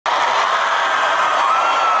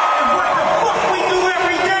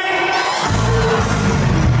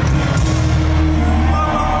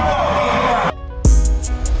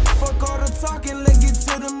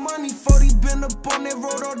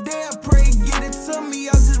to me,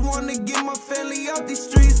 I just wanna get my family out these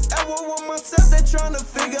streets. At war with myself, they tryna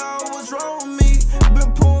figure out what's wrong with me.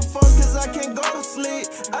 Been pulling phones cause I can't go to sleep.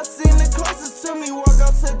 I seen the closest to me walk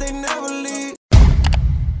out, said they never leave.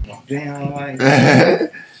 Damn, like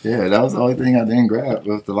yeah, that was the only thing I didn't grab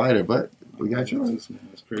was the lighter, but we got yours.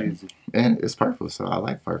 That's crazy. And it's purple, so I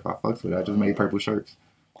like purple. I fucks with it. I just made purple shirts.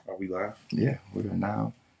 Are we live? Yeah, we're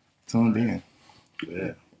now tuned in.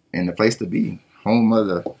 Yeah. And the place to be, home of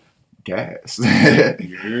the gas.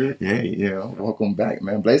 yeah. Welcome back,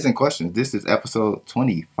 man. Blazing Questions. This is episode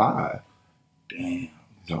 25. Damn.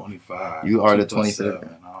 25. You are the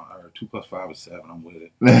 27. 2 plus 5 is 7. I'm with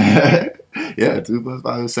it. Yeah, 2 plus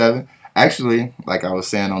 5 is 7. Actually, like I was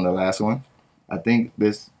saying on the last one, I think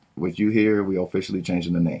what you hear, we officially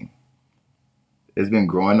changing the name. It's been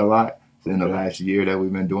growing a lot in the last year that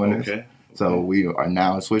we've been doing this. So we are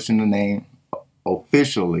now switching the name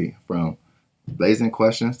officially from Blazing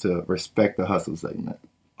Questions to Respect the Hustle segment.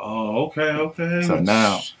 Oh, okay. So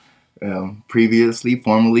now, previously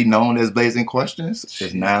formerly known as Blazing Questions,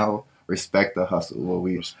 is now Respect the Hustle, where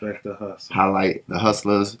we respect the hustle, highlight the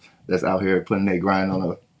hustlers that's out here putting their grind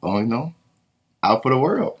out for the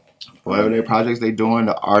world. Whatever their projects they doing,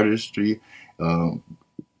 the artistry, the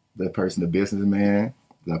businessman,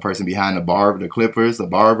 the person behind the bar, the clippers, the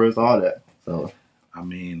barbers, all that. So, I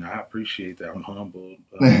mean, I appreciate that. I'm humbled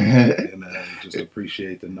and just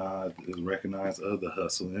appreciate the nod is recognized of the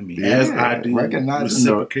hustle in me. Yeah, as I do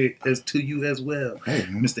reciprocate as to you as well, hey,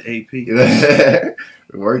 Mr. AP.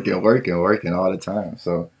 working all the time.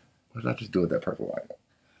 So what did I just do with that purple lighter?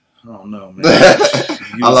 I don't know, man.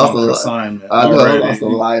 I lost a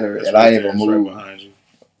lighter and I ain't even moved. Right behind you.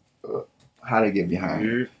 How'd it get behind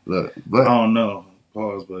you? Look, but I don't know.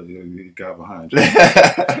 Pause, but it got behind you.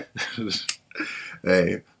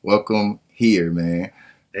 Hey, welcome here, man.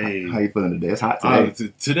 Hey, how you feeling today? It's hot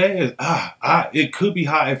today. Today is it could be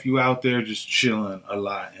hot if you out there just chilling a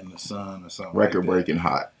lot in the sun or something. Record breaking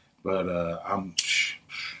hot. But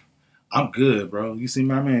I'm good, bro. You see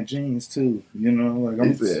my man jeans too. You know, like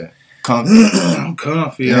I'm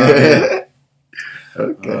comfy out here.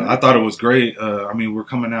 Okay. I thought it was great. I mean, we're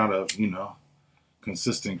coming out of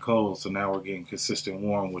consistent cold, so now we're getting consistent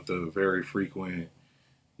warm with a very frequent,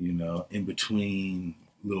 in between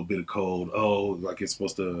little bit of cold. Oh, like it's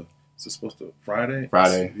supposed to Friday?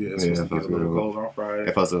 Friday. Yeah, it's supposed to get a little cold on Friday.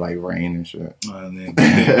 It's supposed to rain and shit. But then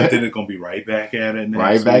it's gonna be right back at it.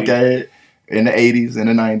 Right back at it in the 80s, in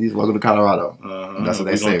the 90s. Welcome to Colorado. That's what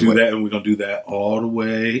they say. We're gonna do that, and we're gonna do that all the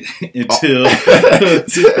way until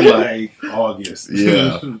like August.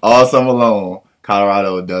 Yeah, all summer long.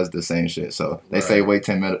 Colorado does the same shit. So they say wait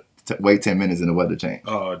 10 minutes. Wait 10 minutes and the weather change.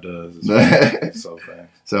 Oh, it does. It's so fast.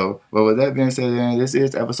 So, well, with that being said, man, this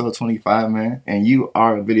is episode 25, man. And you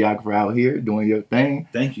are a videographer out here doing your thing.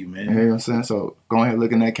 Thank you, man. You know what I'm saying? So, go ahead,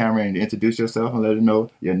 look in that camera and introduce yourself and let them know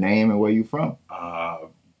your name and where you from. I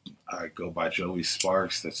go by Joey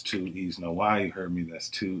Sparks. That's 2 E's, no Y. You heard me. That's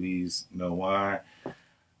 2 E's, no Y.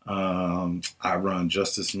 I run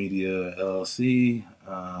Justice Media LLC.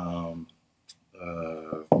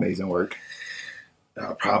 Amazing work.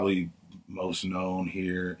 Probably most known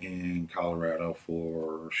here in Colorado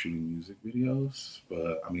for shooting music videos,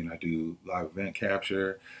 but I mean, I do live event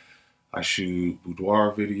capture. I shoot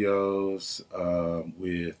boudoir videos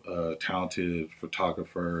with talented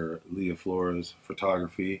photographer Leah Flores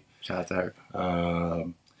Photography. Shout out to her.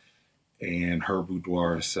 And her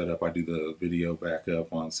boudoir is set up. I do the video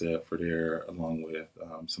backup on set for there, along with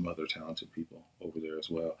some other talented people over there as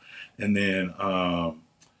well. And then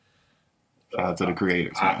shout out to the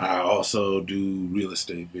creators. I also do real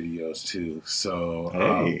estate videos too. So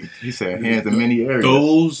hey, he said hands in many areas.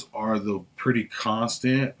 Those are the pretty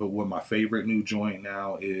constant. But what my favorite new joint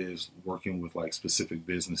now is working with specific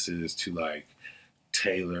businesses to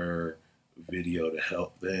tailor video to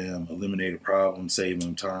help them eliminate a problem, save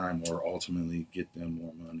them time, or ultimately get them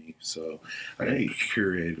more money. So I got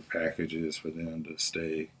curated packages for them to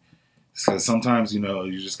stay. Because sometimes,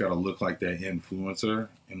 you just got to look like that influencer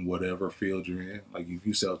in whatever field you're in. Like if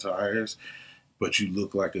you sell tires, but you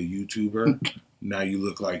look like a YouTuber, now you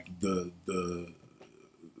look like the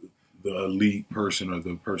elite person or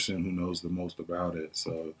the person who knows the most about it.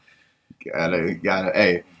 So gotta,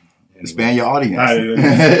 hey, expand your audience.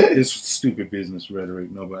 It's stupid business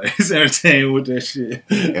rhetoric. Nobody's entertained with that shit.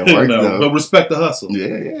 It works though. But respect the hustle.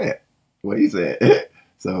 Yeah. What he said.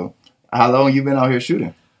 So, how long you been out here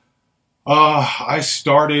shooting? I've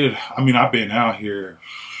been out here,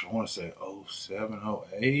 I want to say 07,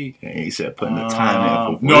 08. And he said putting the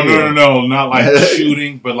time in. No, not like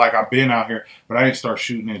shooting, but I've been out here. But I didn't start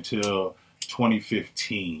shooting until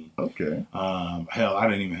 2015. Okay. Hell, I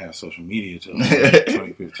didn't even have social media till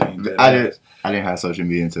 2015. I didn't have social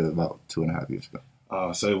media until about 2.5 years ago.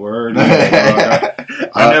 Say word.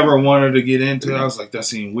 I never wanted to get into it. I was like, that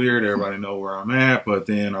seemed weird. Everybody know where I'm at. But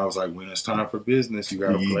then I was like, when it's time for business, you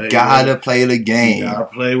gotta play. You gotta play the game. You gotta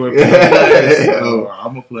play where people play. So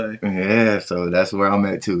I'm gonna play. Yeah, so that's where I'm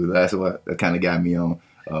at too. That's what kind of got me on.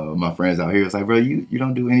 My friends out here was like, bro, you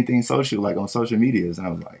don't do anything social, like on social medias. And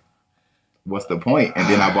I was like, what's the point? And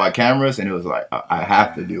then I bought cameras, and it was like, I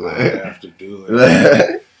have to do it. I have to do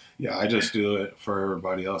it. Yeah, I just do it for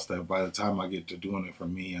everybody else. That by the time I get to doing it for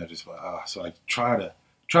me, I just so I try to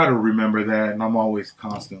remember that, and I'm always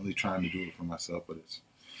constantly trying to do it for myself. But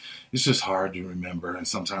it's just hard to remember, and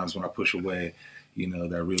sometimes when I push away,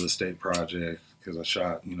 that real estate project because I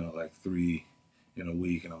shot like 3 in a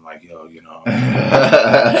week, and I'm like, yo, I'm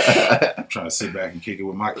trying to sit back and kick it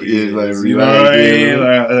with my kids. Yeah,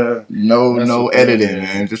 like, no editing,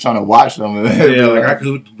 man. Just trying to watch them. Yeah, like I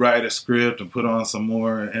could write a script and put on some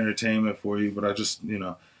more entertainment for you, but I just, I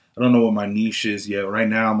don't know what my niche is yet. Right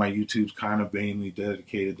now, my YouTube's kind of mainly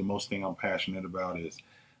dedicated. The most thing I'm passionate about is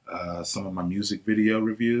some of my music video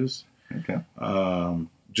reviews. Okay.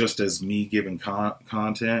 Just as me giving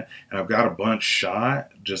content, and I've got a bunch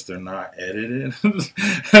shot, just they're not edited.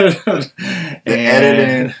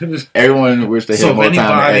 Editing. Everyone wish they had more time to edit. So if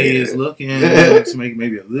anybody is looking to make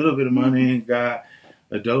maybe a little bit of money and got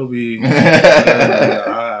Adobe,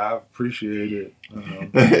 I appreciate it.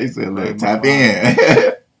 He said, "Look, tap in."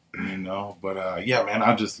 But yeah, man,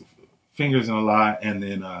 I just fingers in a lot, and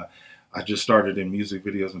then I just started in music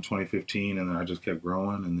videos in 2015, and then I just kept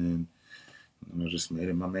growing, and then I just made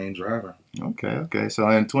it my main driver. Okay. So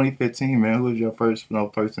in 2015, man, who was your first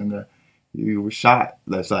person that you were shot?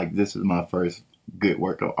 That's like, this is my first good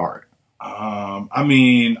work of art. I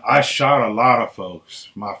mean, I shot a lot of folks.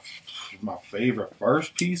 My favorite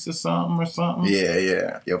first piece of something or something.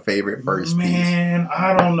 Yeah. Your favorite first piece. Man,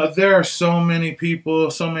 I don't know. There are so many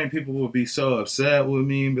people. So many people would be so upset with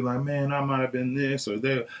me and be like, "Man, I might have been this or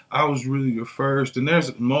that. I was really your first." And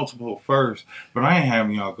there's multiple firsts, but I ain't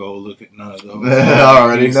having y'all go look at none of those. I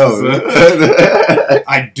already know.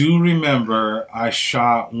 I do remember I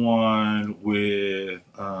shot one with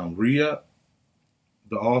Rhea,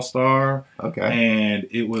 the All-Star. Okay. And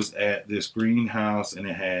it was at this greenhouse, and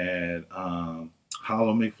it had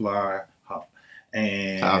Hollow McFly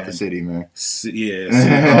and out the city, man. City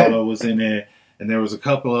Hollow was in it, and there was a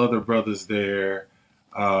couple other brothers there.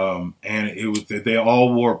 And it was they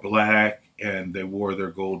all wore black, and they wore their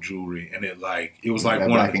gold jewelry, and it was like that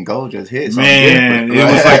one black and gold just hit. Man, it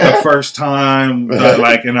was like the first time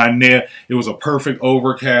that, and I nailed. It was a perfect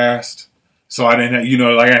overcast. So I didn't have,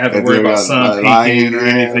 I didn't have to worry about sun peeking or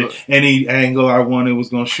anything. Any angle I wanted was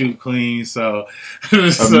going to shoot clean. So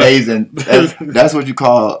amazing. That's what you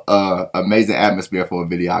call amazing atmosphere for a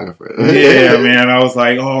videographer. Yeah, man. I was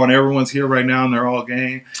like, oh, and everyone's here right now, and they're all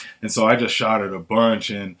game. And so I just shot it a bunch,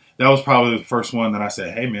 and that was probably the first one that I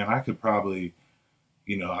said, hey, man, I could probably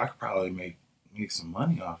make some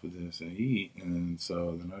money off of this and eat. And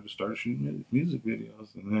so then I just started shooting music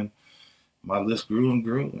videos, and then my list grew and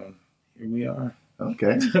grew, and here we are.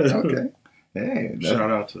 Okay. Hey,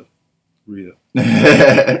 shout out to Rita.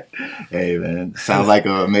 Hey, man, sounds like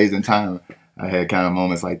an amazing time. I had kind of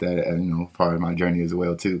moments like that, part of my journey as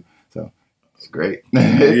well too. So it's great.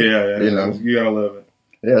 Yeah, you gotta love it.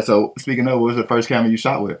 Yeah. So speaking of, what was the first camera you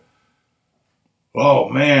shot with? Oh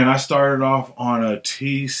man, I started off on a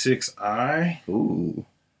T6i. Ooh.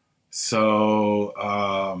 So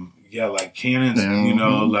like Canon's,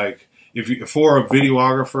 like. For a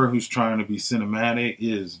videographer who's trying to be cinematic,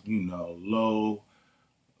 is low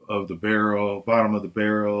of the barrel, bottom of the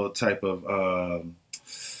barrel type of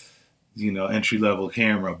entry level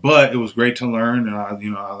camera. But it was great to learn, and I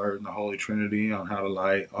learned the Holy Trinity on how to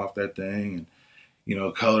light off that thing,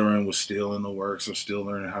 and coloring was still in the works. I'm still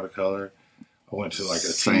learning how to color. I went to like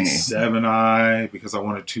a T7i because I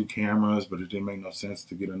wanted 2 cameras, but it didn't make no sense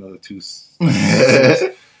to get another 2.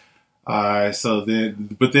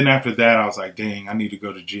 But then after that, I was like, dang, I need to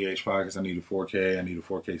go to GH5 because I need a 4K. I need a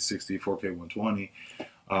 4K 60, 4K 120.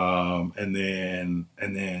 And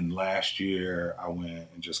then last year, I went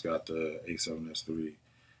and just got the A7S3. I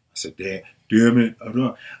said, damn it. I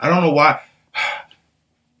don't know why.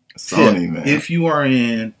 Sony, man. If you are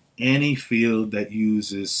in any field that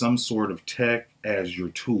uses some sort of tech as your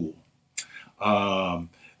tool,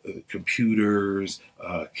 computers,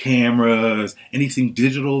 cameras, anything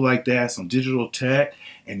digital like that, some digital tech,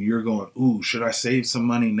 and you're going, ooh, should I save some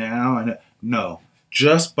money now? And no,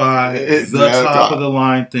 just buy It's the that top top. of the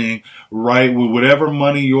line thing, right, with whatever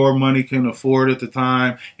money your money can afford at the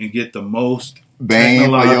time, and get the most Bang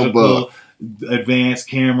for your buck. advanced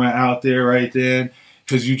camera out there right then,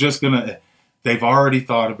 because you're just gonna. They've already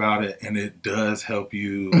thought about it, and it does help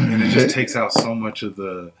you, and it just takes out so much of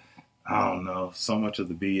the, I don't know, so much of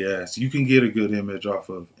the BS. You can get a good image off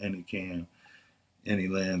of any cam, any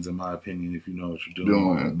lens, in my opinion, if you know what you're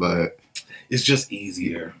doing. But It's just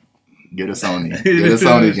easier get a Sony. Get a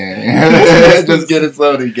Sony game. Just get a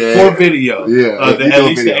Sony game. for video. Yeah, at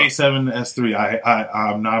least the A7S3.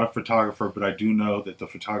 I'm not a photographer, but I do know that the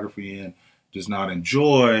photography end does not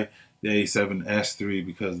enjoy the A7S3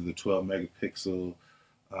 because of the 12 megapixel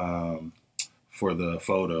for the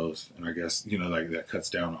photos, and I guess like that cuts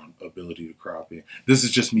down on ability to crop it. This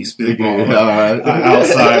is just me spitballing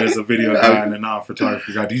outside as a video guy and a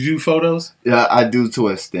non-photography guy. Do you do photos? Yeah, I do to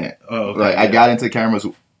an extent. Oh, okay, like I got into cameras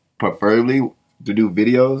preferably to do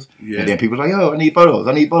videos, yeah. And then people are like, "Yo, I need photos.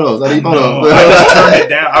 I need photos. I need photos." I just turned it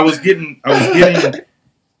down. I was getting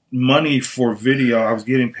money for video. I was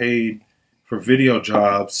getting paid for video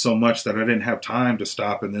jobs so much that I didn't have time to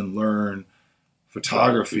stop and then learn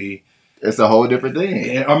photography. It's a whole different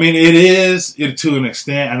thing. I mean, it is to an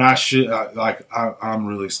extent, and I should I'm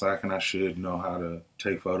really slacking. I should know how to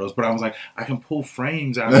take photos, but I was like, I can pull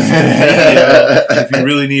frames out of the video if you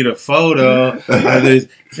really need a photo.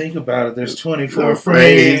 Think about it. There's 24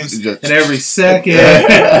 frames in every second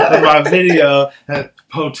of my video.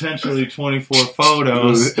 Potentially 24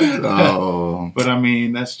 photos. Oh. But I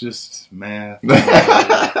mean, that's just math. Nobody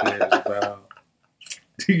cares about.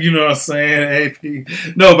 You know what I'm saying,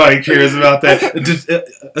 AP? Nobody cares about that. Just,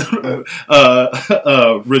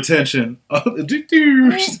 retention. As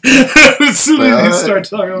soon as you start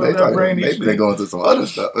talking about that brainy shit. They're going through some other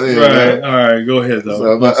stuff. Yeah, right. All right. Go ahead, though.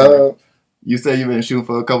 So, but, you say you've been shooting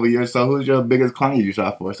for a couple of years. So who's your biggest client you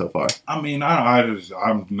shot for so far? I mean,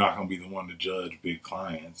 I'm not going to be the one to judge big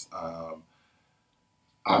clients.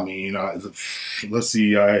 I mean, let's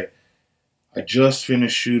see. I just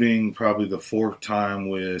finished shooting probably the 4th time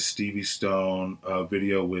with Stevie Stone, a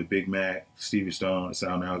video with Big Mac. Stevie Stone, it's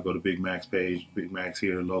out now. Go to Big Mac's page. Big Mac's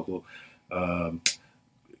here, local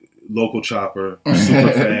chopper,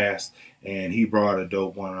 super fast. And he brought a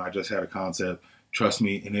dope one. I just had a concept. Trust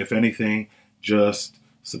me. And if anything, just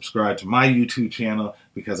subscribe to my YouTube channel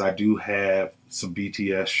because I do have some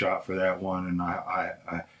BTS shot for that one. And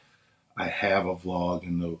I have a vlog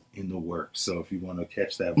in the works, so if you want to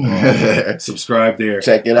catch that vlog, subscribe there.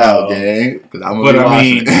 Check it out, gang. But I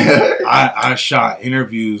mean, I shot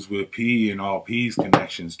interviews with P and all P's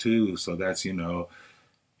connections too. So that's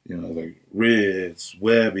like Riz,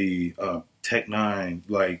 Webby,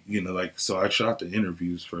 Tech9, so I shot the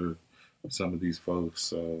interviews for some of these folks.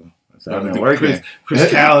 So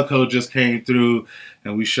Chris Calico just came through,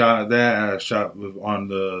 and we shot that. I shot on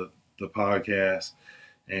the podcast.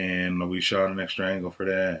 And we shot an extra angle for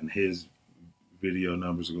that, and his video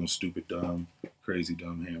numbers are going stupid dumb, crazy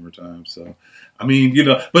dumb hammer time. So, I mean,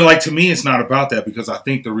 but like to me, it's not about that because I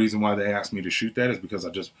think the reason why they asked me to shoot that is because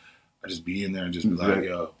I just be in there and just be like,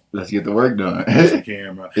 yo, let's get the work done. Here's the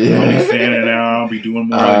camera. I'll be fanning out. I'll be doing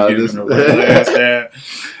more than giving a regular ass that.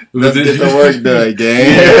 Let's get the work done, gang.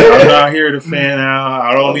 Yeah, I'm not here to fan out.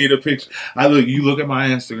 I don't need a picture. You look at my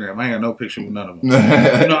Instagram. I ain't got no picture with none of them.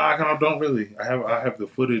 I don't really. I have the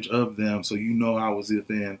footage of them, so I was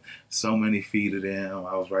within so many feet of them.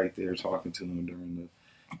 I was right there talking to them during the.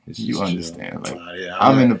 You understand? Like, yeah,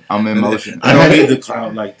 I'm in motion. I don't need the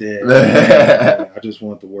cloud like that. I just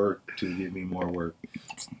want the work to give me more work.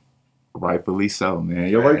 Rightfully so, man.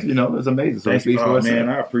 Your work, is amazing. So Thank you, man.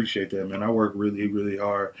 I appreciate that, man. I work really, really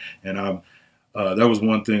hard, and that was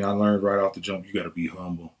one thing I learned right off the jump. You got to be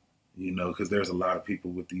humble, because there's a lot of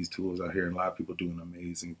people with these tools out here, and a lot of people doing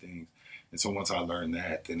amazing things. And so once I learned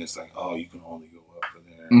that, then it's like, oh, you can only go up for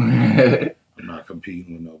there. I'm not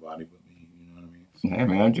competing with nobody but me. You know what I mean? So, yeah,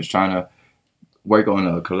 man. I'm just trying to work on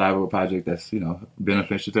a collaborative project that's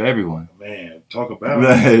beneficial to everyone. Man, talk about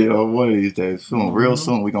it. One of these days, real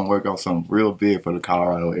soon, we're gonna work on something real big for the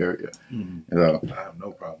Colorado area. I have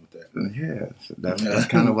no problem with that. Yeah, so that's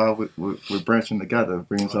kind of why we're branching together,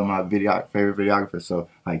 bringing some of my favorite videographers. So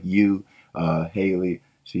like you, Haley,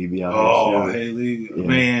 she be out. Oh, Haley,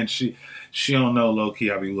 man, she don't know. Low key,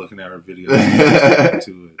 I be looking at her videos.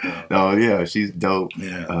 To it. Oh yeah, she's dope.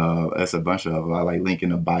 Yeah, that's a bunch of them. I like Link in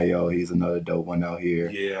the bio. He's another dope one out here.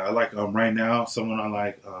 Yeah, I like right now. Someone I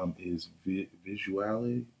like is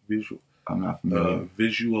Visually. I'm not familiar.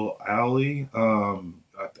 Visual Alley.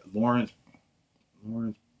 Lawrence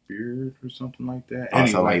Spirit or something like that.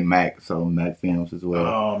 Also like Mac, so Mac Films as well.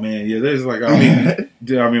 Oh man, yeah. There's like I mean,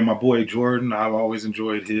 my boy Jordan. I've always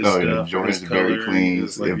enjoyed his stuff. Yeah, Jordan's very clean.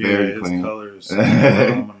 It's like, very his clean. colors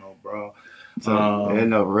phenomenal, bro. So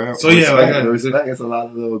Respect. It's a lot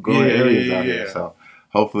of little growing areas out here. So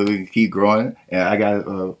hopefully we can keep growing. And I got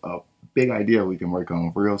a big idea we can work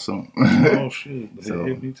on real soon. Oh shit! So,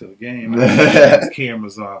 hit me to the game. His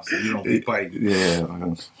cameras off, so you don't be fighting. Yeah,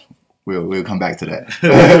 we'll come back to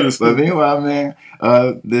that. But meanwhile, man,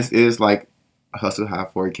 this is like Hustle High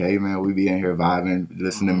 4K, man. We be in here vibing,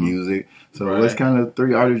 listening to music. So what's kind of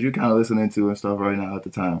 3 artists you kind of listening to and stuff right now at the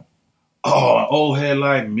time? Oh, old head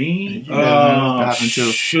like me? What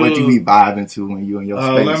you be vibing to when you in your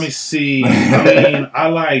space? Let me see. I mean,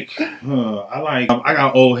 I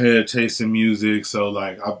got old head taste in music, so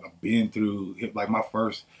like I've been through like my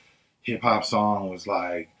first hip hop song was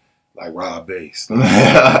like Rob Bass.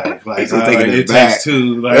 Like it takes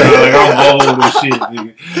two. Like I'm old and shit,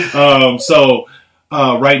 nigga. So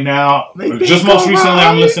right now, just most recently,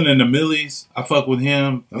 I'm listening to Millies. I fuck with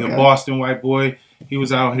him. Okay. The Boston white boy. He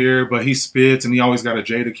was out here, but he spits, and he always got a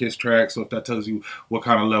Jadakiss track. So if that tells you what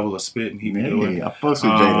kind of level of spitting he be doing, I fuck with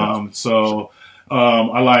Jada. So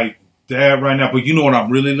I like that right now. But you know what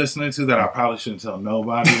I'm really listening to that I probably shouldn't tell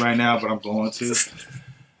nobody right now, but I'm going to.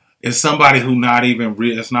 It's somebody who not even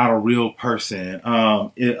real. It's not a real person.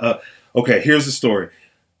 Okay, here's the story.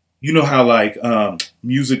 You know how like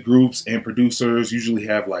music groups and producers usually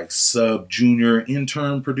have like sub-junior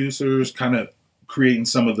intern producers, kind of creating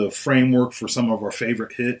some of the framework for some of our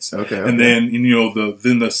favorite hits. Okay. And then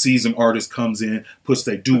then the seasoned artist comes in, puts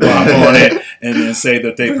their doo-wop on it, and then say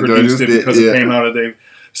that they produced it because it came out of their.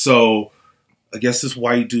 So I guess this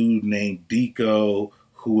white dude named Deco,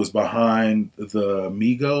 who was behind the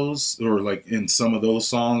Migos, or like in some of those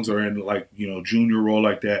songs, or in like junior role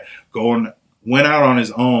like that, went out on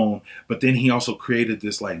his own, but then he also created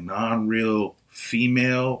this like non-real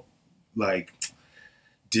female like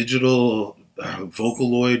digital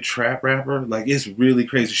Vocaloid trap rapper. Like it's really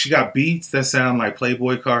crazy. She got beats that sound like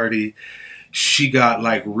Playboy Cardi. She got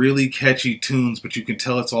like really catchy tunes, but you can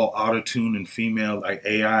tell it's all auto-tune and female, like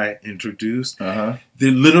AI introduced. They're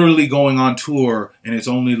literally going on tour, and it's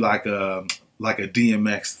only like a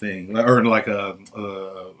DMX thing, or like a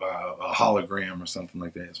hologram or something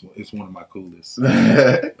like that. It's one of my coolest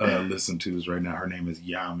listen tos right now. Her name is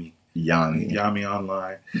Yami. Yami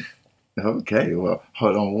Online. Okay, well,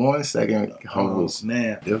 hold on one second. Oh,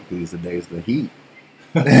 snap. These days the heat.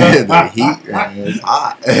 The heat, man, it's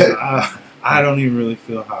hot. I don't even really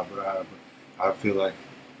feel hot, but I feel like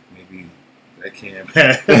maybe I can.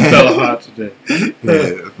 It's so hot today.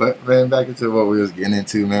 Yeah, but man, back into what we was getting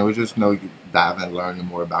into, man. We just diving and learning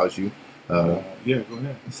more about you. Yeah, go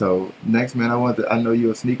ahead. So next, man, I know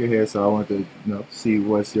you're a sneakerhead, so I want to see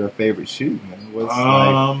what's your favorite shoe, man.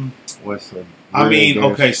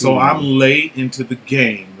 So I'm late into the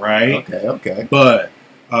game, right? Okay. But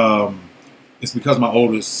it's because my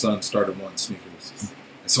oldest son started wanting sneakers.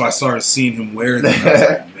 So I started seeing him wear them. And I was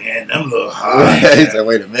like, man, them look hot. He said,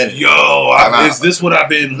 wait a minute. Yo, is this what I've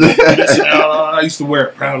been missing out on? I used to wear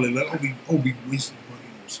it proudly. Like, I'll be wasting money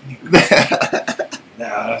on sneakers.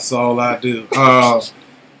 Nah, that's all I do.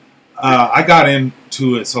 I got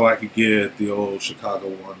into it so I could get the old Chicago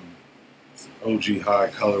One OG High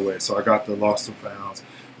colorway. So I got the Lost and Founds.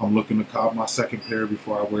 I'm looking to cop my second pair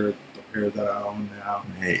before I wear the pair that I own now.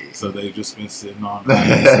 Hey. So they've just been sitting on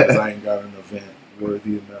because I ain't got an event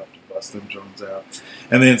worthy enough to bust them joints out.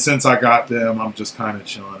 And then since I got them, I'm just kind of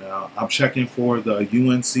chilling out. I'm checking for the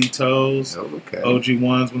UNC toes, OG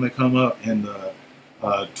ones when they come up, and the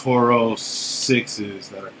Toro 6s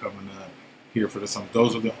that are coming up here for the summer.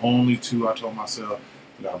 Those are the only two I told myself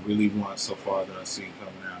that I really want so far that I've seen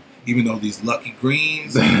coming out. Even though these Lucky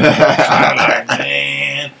Greens, I'm kind of like,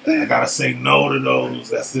 man, I gotta say no to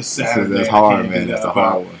those. That's this Saturday. That's hard, man. That's a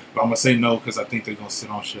hard one. But I'm gonna say no because I think they're gonna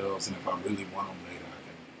sit on shelves, and if I really want them later,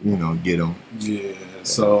 I can, get them. Yeah.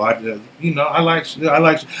 So I like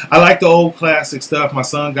the old classic stuff. My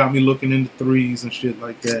son got me looking into threes and shit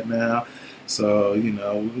like that now. So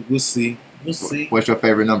we'll see. What's your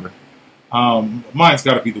favorite number? Mine's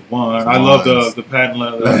got to be the one. I love the patent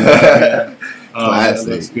leather. That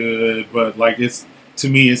looks good, but like to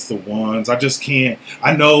me, it's the ones. I just can't.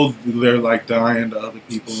 I know they're like dying to other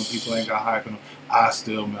people, and people ain't got hype in them. I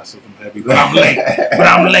still mess with them heavy, but I'm late.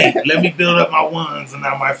 Let me build up my ones, and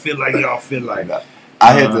I might feel like y'all feel like.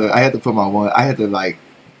 I had to put my one. I had to like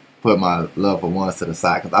put my love for ones to the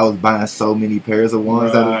side because I was buying so many pairs of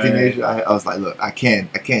ones as a teenager. I was like, look, I can't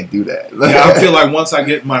do that. Yeah, I feel like once I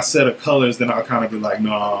get my set of colors, then I'll kind of be like,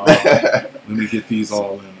 no, let me get these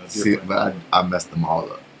all in. But I messed them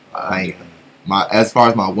all up. I ain't, as far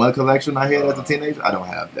as my one collection I had as a teenager, I don't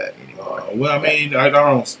have that anymore. Well, I mean, I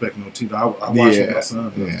don't expect no teeth. I watch with my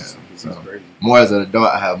son. He's crazy. More as an adult,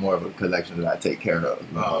 I have more of a collection that I take care of.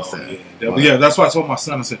 You know what I'm saying? Yeah. That's why I told my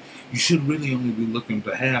son. I said, you should really only be looking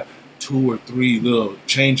to have 2 or 3 little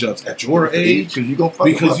change ups at your age, because you gonna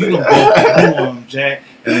go through them, Jack,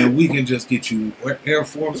 and then we can just get you Air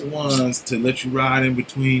Force Ones to let you ride in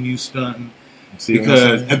between you stunting.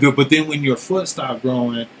 But then when your foot stopped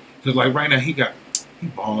growing, because like right now he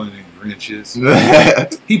balling in Grinches.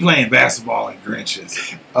 He playing basketball in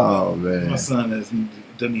Grinches. Oh man, my son doesn't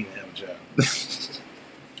even have a job.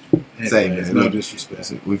 Same, man. No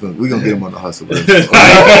disrespect. We gonna get him on the hustle.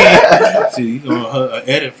 See, you gonna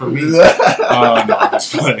edit for me? No, I'm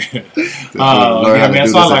just playing. Yeah, man.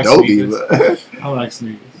 So I like sneakers. I like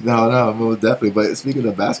sneakers. No, most definitely. But speaking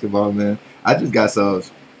of basketball, man, I just got some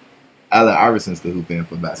Allen Iverson's to hoop in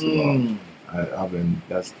for basketball.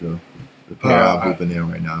 That's the pair I'm hooping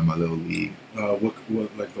in right now in my little league. What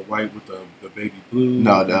like the white with the baby blue?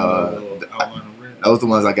 No, the outline of red. Those the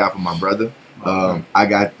ones I got from my brother. I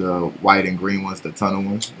got the white and green ones, the tunnel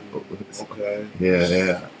ones. Okay.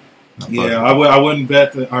 Yeah. I wouldn't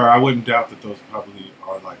bet that, or I wouldn't doubt that those probably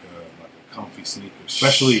are like a comfy sneaker,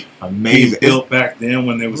 especially amazing. Built back then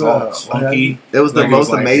when they was all clunky. It was the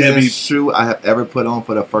most amazing shoe I have ever put on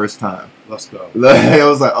for the first time. Let's go. It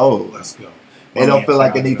was like, oh, let's go. It don't feel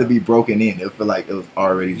like it needs to be broken in. It feel like it was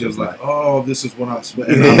already just like, oh, this is what I'm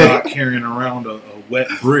sweating. I'm not carrying around a wet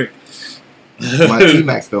brick. My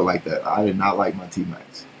T-Max felt like that. I did not like my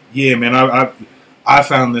T-Max. Yeah, man. I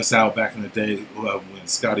found this out back in the day when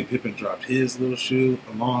Scottie Pippen dropped his little shoe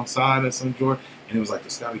alongside of some Jordan, and it was like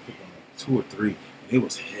the Scottie Pippen like 2 or 3. And it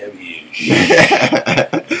was heavy as shit.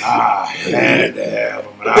 I had to have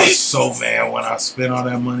them, and I was so mad when I spent all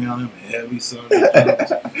that money on them heavy boots.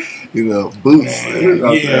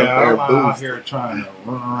 I'm out here trying to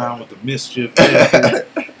run around with the mischief.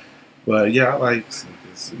 But yeah, I like sneakers.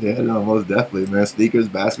 Yeah, no, most definitely, man. Sneakers,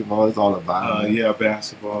 basketball, it's all about. Yeah,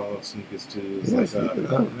 basketball, sneakers too.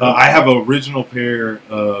 I have an original pair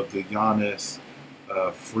of the Giannis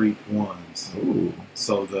Freak ones. Ooh.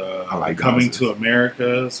 So I like Coming Giannis. to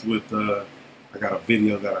Americas with I got a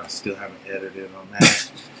video that I still haven't edited on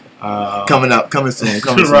that. coming soon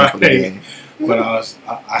for the game. But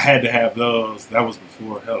I had to have those. That was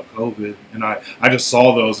before COVID, and I just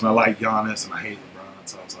saw those and I like Giannis and I hate LeBron,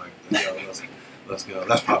 so I was like, yo, let's go.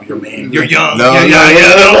 That's probably your man. You're young. No.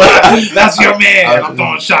 That's your man. I'm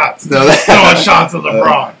throwing shots. Throwing shots at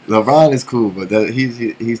LeBron. LeBron is cool, but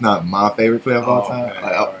he's not my favorite player of all time. Okay,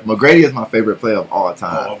 right. McGrady is my favorite player of all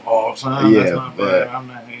time. Of all time? Yeah, that's not bad. I'm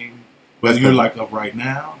not hating. But you're like up right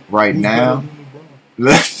now? Right now?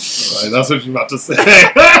 Right, that's what you're about to say.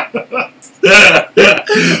 But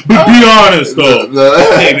be honest, though.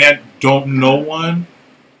 Hey, man, don't no one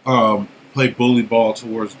play bully ball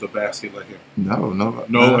towards the basket like him?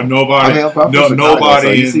 Nobody.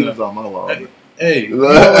 Nobody. See on my wall. Hey, you know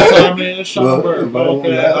what time it is, Schomburg?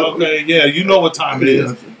 Okay, yeah, you know what time it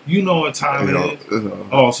is. You know what time it is.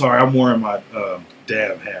 Oh, sorry, I'm wearing my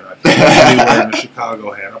dab hat. I think I'm wearing the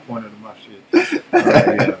Chicago hat. I pointed at my shit.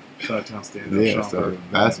 Yeah, Chi-Town stand up. Yeah, so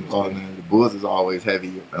basketball, man. The Bulls is always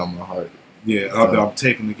heavy on my heart. Yeah, I'm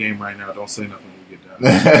taping the game right now. Don't say nothing when we get down.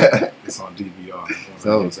 It's on DVR.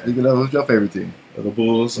 So, speaking of, what's your favorite team? The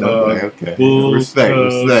Bulls. Okay. Bulls,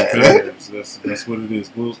 respect. Bears. That's what it is.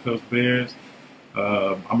 Bulls, Cubs, Bears.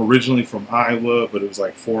 I'm originally from Iowa, but it was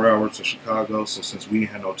like 4 hours to Chicago. So since we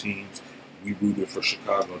had no teams, we rooted for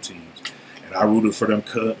Chicago teams, and I rooted for them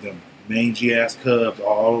mangy ass Cubs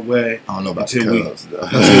all the way. I don't know about until the Cubs,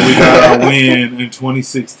 until we got our win in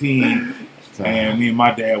 2016, and me and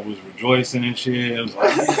my dad was rejoicing and shit. It was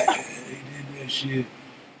like, yeah, they did that shit.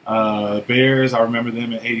 Bears, I remember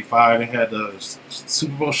them in '85. They had the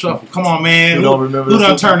Super Bowl Shuffle. Come on, man. You don't remember? Who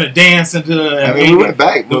done turned the dance into? We went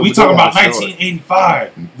back. We talking about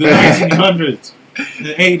 1985, the 1900s,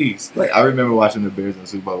 the 80s. Like I remember watching the Bears in the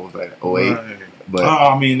Super Bowl was like 08. Right. But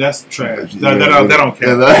I mean that's trash. That don't count.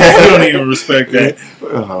 Yeah, We don't even respect that.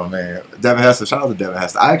 Oh man, Devin Hester. Shout out to Devin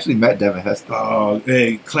Hester. I actually met Devin Hester.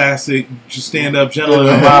 Hey, classic, just stand up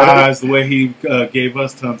gentleman in my eyes. The way he gave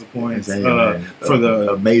us tons of points for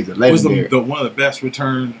the amazing, legendary. Was one of the best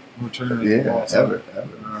returners. Yeah, ever.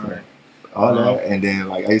 Right. All that, and then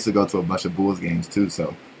like I used to go to a bunch of Bulls games too.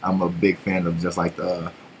 So I'm a big fan of just like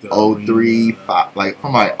the 03, 5, like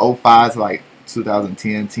from like 05 to like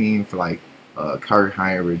 2010 team for like. Kurt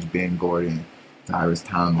Heinrich, Ben Gordon, Tyrus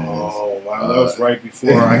Thomas. Oh, wow. That was right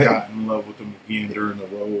before I got in love with them again during the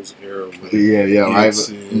Rose era. With right.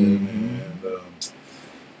 And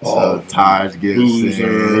So Taj Gibson,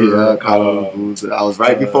 Boozer, Carlos Boozer. I was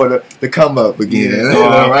right before the come up again.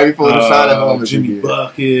 Yeah, right before the shining moment Jimmy again.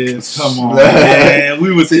 Buckets, come on, man.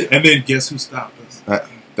 We was, and then guess who stopped us?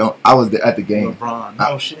 I was at the game. LeBron.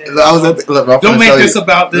 No shit. I was at the. Look, don't make this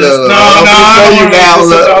about this. Look, no, I'm no.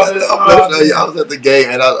 I was at the game,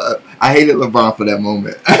 and I hated LeBron for that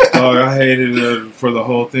moment. I hated it for the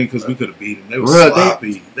whole thing because we could have beat them. They were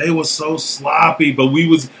sloppy. They were so sloppy, but we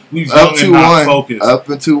was young and not focused. Up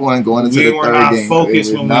and 2-1 going into the third game. We were not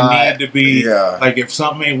focused when we needed to be. Yeah. Like if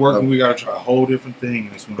something ain't working, we gotta try a whole different thing.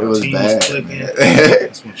 And it's when our team was clicking.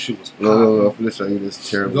 That's when shit was popping. I'm gonna show you this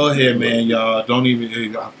terrible. Go ahead, man, y'all. Don't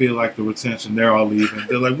even. I feel like the retention. They're all leaving.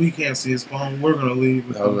 They're like, we can't see his phone. We're gonna leave.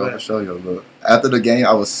 I'm gonna show you. Look. After the game,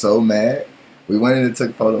 I was so mad. We went in and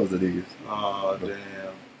took photos of these. Oh damn.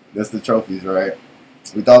 That's the trophies, right?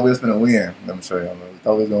 We thought we was gonna win. Let me show y'all. We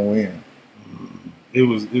thought we was gonna win. It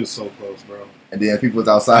was so close, bro. And then people was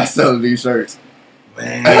outside selling these shirts.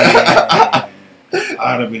 Man,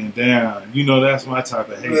 I'd have been down. You know, that's my type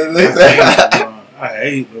of hate. I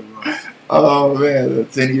hate LeBron. Oh man,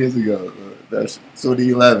 10 years ago. That's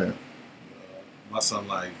 2011. My son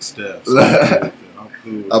like Steph. So I'm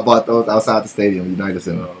cool. I bought those outside the stadium, United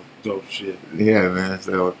Center. Dope shit. Yeah, man.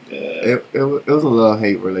 So it was a love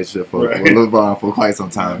hate relationship with LeBron for quite some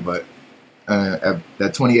time, but that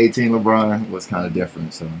 2018 LeBron was kind of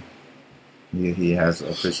different. So he has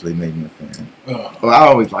officially made me a fan. Well, I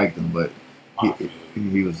always liked him, but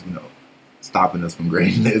he was stopping us from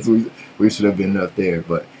greatness. We should have been up there.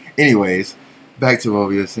 But anyways, back to what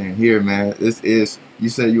we were saying here, man. You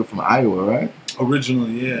said you were from Iowa, right?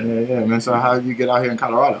 Originally, yeah. Yeah, man. So how did you get out here in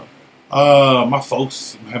Colorado? My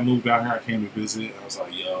folks had moved out here. I came to visit. I was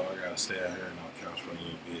like, yo, I gotta stay out here and on the couch for a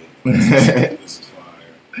little bit. This is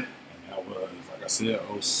fire. And that was, like I said,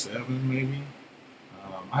 07 maybe.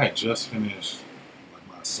 I had just finished like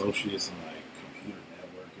my associates in like computer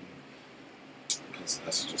networking because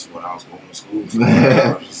that's just what I was going to school for.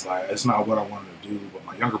 I was just like, it's not what I wanted to do. But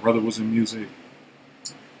my younger brother was in music,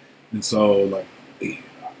 and so like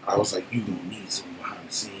I was like, you gonna need some behind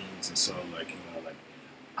the scenes, and so like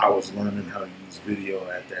I was learning how to use video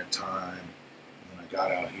at that time, and then I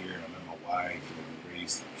got out here and I met my wife, and we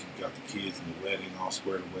raised, got the kids in the wedding all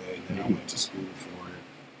squared away. And then I went to school for it.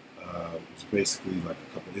 It was basically like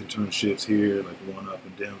a couple internships here, like one up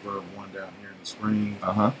in Denver, one down here in the Springs,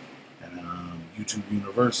 and YouTube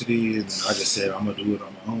University. And then I just said I'm gonna do it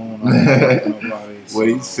on my own. Nobody, what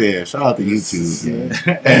he said. Shout out to YouTube, man.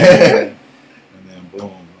 and then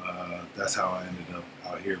boom, that's how I ended up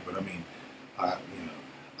out here. But I mean,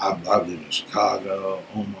 I lived in Chicago,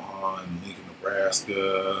 Omaha, and Lincoln,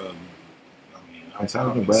 Nebraska. Shout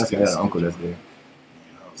out to Nebraska. I had an uncle that's there.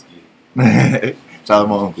 Yeah, shout out to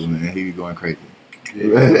my uncle, man. He be going crazy.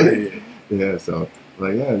 Yeah. So,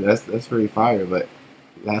 like, yeah, that's pretty fire. But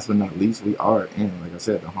last but not least, we are in, like I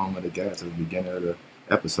said, the home of the gas at the beginning of the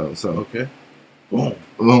episode. So, okay,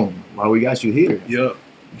 boom. While we got you here, yep.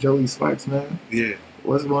 Joey Sparks, man. Yeah.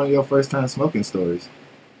 What's one of your first time smoking stories?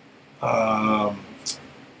 One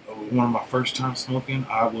of my first time smoking,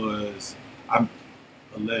 I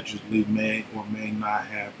allegedly may or may not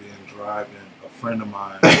have been driving a friend of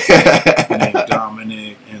mine named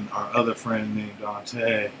Dominic and our other friend named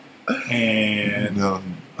Dante. And no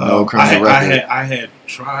criminal record. I had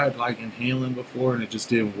tried like inhaling before and it just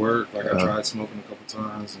didn't work. Like I tried smoking a couple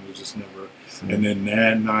times and it just never. And then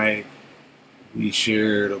that night we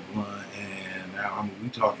shared a blunt, and now we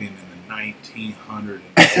talking in the 1980s.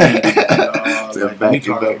 Like, we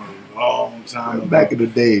talking a long time ago. Back in the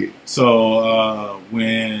day. So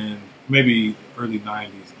when maybe early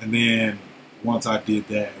 90s, and then once I did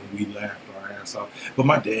that, and we laughed our ass off. But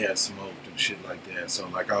my dad smoked and shit like that, so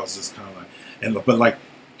like I was just kind of like, but like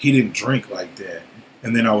he didn't drink like that.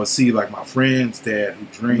 And then I would see like my friends' dad who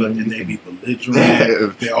drink, and they be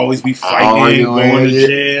belligerent. They always be fighting, going to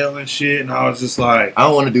jail and shit. And I was just like, I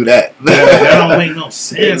don't want to do that. That don't make no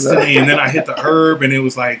sense to me. And then I hit the herb, and it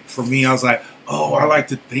was like, for me, I was like, oh, I like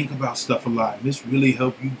to think about stuff a lot. And this really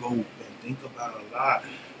helped you go and think about it a lot.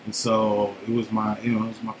 And so it was my, it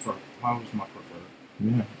was my preferred.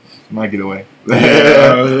 Yeah, might get away. Yeah,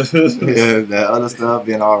 that other stuff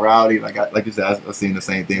being all rowdy, like you said, I've seen the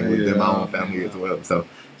same thing within my own family as well. So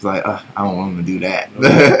it's like I don't want them to do that. No,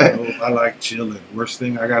 I like chilling. Worst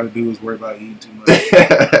thing I got to do is worry about eating too much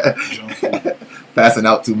junk food. Passing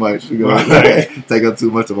out too much. Take up too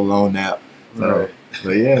much of a long nap. So,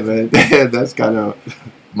 but yeah, man, that's kind of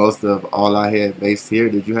most of all I had based here.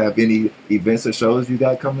 Did you have any events or shows you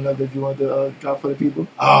got coming up that you want to drop for the people?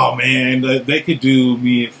 Oh man, they could do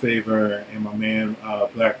me a favor, and my man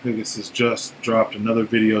Black Pegasus just dropped another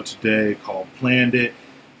video today called "Planned It,"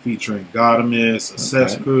 featuring Godimus,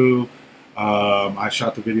 Assess Okay. Crew. I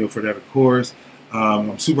shot the video for that, of course.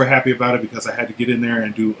 I'm super happy about it because I had to get in there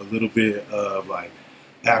and do a little bit of like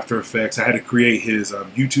After Effects. I had to create his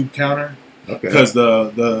YouTube counter Okay. because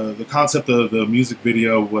the concept of the music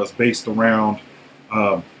video was based around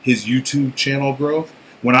his YouTube channel growth.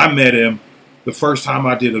 When I met him, the first time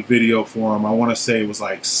I did a video for him, I want to say it was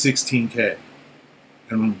like 16K.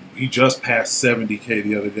 And he just passed 70K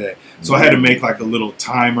the other day. So I had to make like a little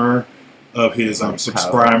timer of his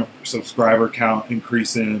subscriber count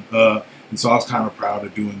increasing. And so I was kind of proud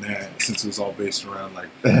of doing that since it was all based around like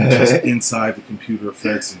just inside the computer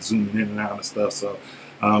effects and zooming in and out and stuff. So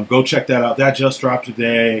go check that out. That just dropped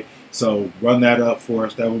today. So run that up for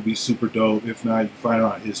us. That would be super dope. If not, you can find it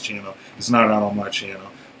on his channel. It's not out on my channel.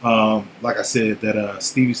 Like I said, that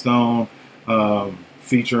Stevie Stone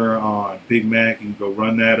feature on Big Mac, you can go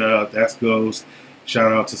run that up. That's Ghost.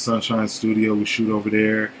 Shout out to Sunshine Studio. We shoot over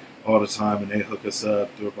there all the time, and they hook us up.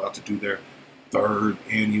 They're about to do their 3rd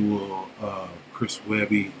annual Chris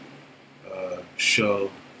Webby show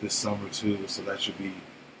this summer too. So that should be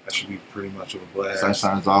pretty much of a blast.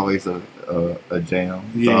 Sunshine's always a jam.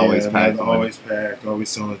 It's Yeah, always packed. always packed. Always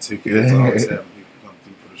selling tickets. Always having people come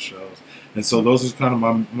through for the shows. And so those are kind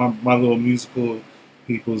of my little musical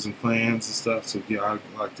peoples and clans and stuff. So yeah,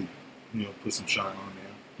 I like to put some shine on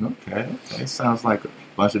there. Okay. It sounds like a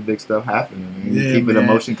bunch of big stuff happening. I mean, Yeah, keeping man.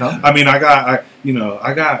 emotion coming. I mean, I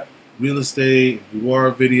got real estate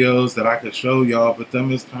war videos that I could show y'all, but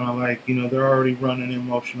them is kind of like they're already running in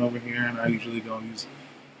motion over here, and I usually don't use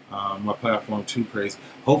my platform too crazy.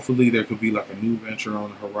 Hopefully, there could be like a new venture on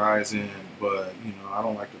the horizon, but I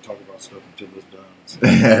don't like to talk about stuff until it's done.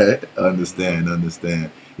 So. Understand.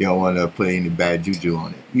 You don't want to put any bad juju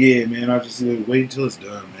on it. Yeah, man. I just wait until it's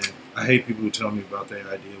done, man. I hate people who tell me about their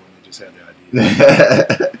idea when they just had the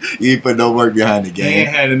idea. You ain't put no work behind the They ain't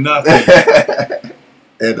game. had enough.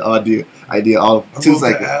 And idea all I 2 wrote the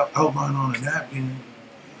seconds. outline on a napkin.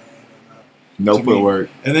 No to me. footwork.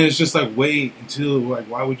 And then it's just like, wait until, like,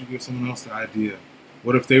 why would you give someone else the idea?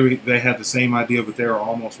 What if they had the same idea, but they were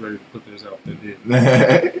almost ready to put theirs out, but they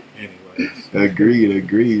didn't? Anyways.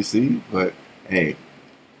 Agreed. See, but hey,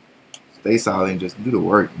 stay solid and just do the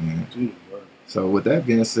work, man. Do the work. So with that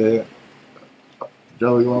being said,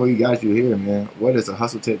 Joey, while we got you here, man, what is a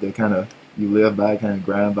hustle tip that kind of you live by, kind of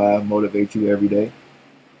grind by, motivate you every day?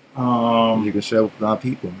 You can share with our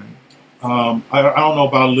people, man. I don't know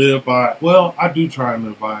about live by. Well, I do try and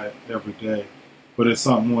live by it every day, but it's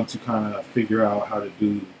something once you kind of figure out how to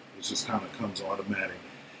do, it just kind of comes automatic.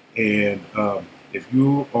 And if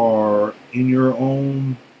you are in your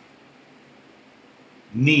own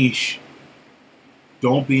niche,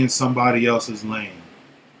 don't be in somebody else's lane.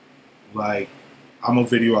 Like, I'm a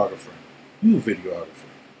videographer. You a videographer,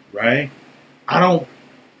 right? I don't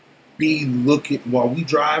be looking while we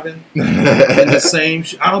driving in the same.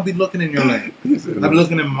 I don't be looking in your lane. I'm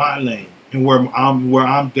looking in my lane and where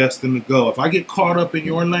I'm destined to go. If I get caught up in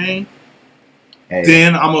your lane, Hey,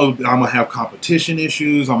 then I'm gonna have competition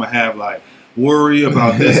issues. I'm gonna have like worry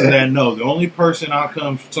about this and that. No, the only person I'm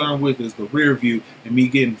concerned with is the rear view and me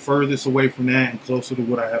getting furthest away from that and closer to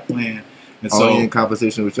what I have planned. And so, only in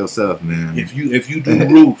competition with yourself, man. if you do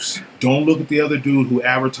roofs, don't look at the other dude who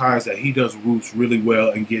advertised that he does roofs really well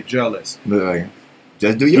and get jealous. Like,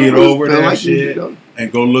 just do your Get roof, over feel that like you shit know.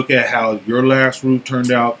 and go look at how your last roof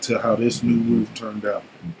turned out to how this new roof turned out.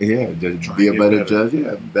 Yeah, just Try be a and get better better. judge.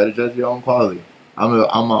 Yeah, better judge your own quality. I'm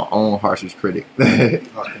my own harshest critic. I can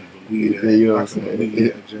believe that. You know what I I'm can saying?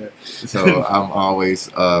 believe that, Jack. So I'm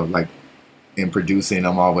always like in producing.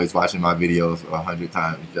 I'm always watching my videos 100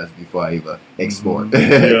 times just before I even export.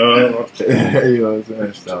 Yeah. You know what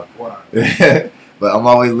I'm saying? So, Wow. but I'm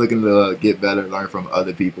always looking to get better, learn from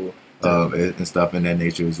other people, and stuff in that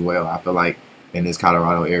nature as well. I feel like in this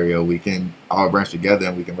Colorado area, we can all branch together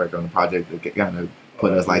and we can work on a project that kind of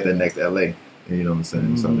put us like the next LA. You know what I'm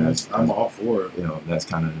saying? So that's I'm all for it. you know, that's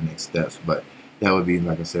kind of the next steps. But that would be,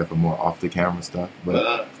 like I said, for more off the camera stuff.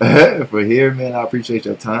 But for here, man, I appreciate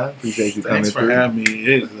your time. Appreciate you coming Thanks for through. having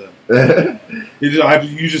me.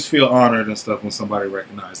 You just feel honored and stuff when somebody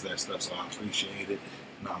recognizes that stuff. So I appreciate it.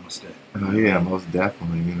 Namaste. Oh, yeah, most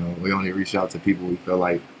definitely. You know, we only reach out to people we feel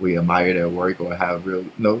like we admire their work or have real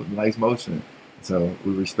nice motion. So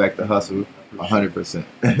we respect the hustle 100%.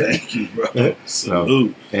 Thank you, bro.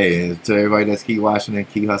 Salute. Hey, and to everybody that's keep watching and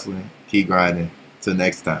keep hustling, keep grinding. Till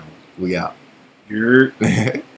next time, we out. You're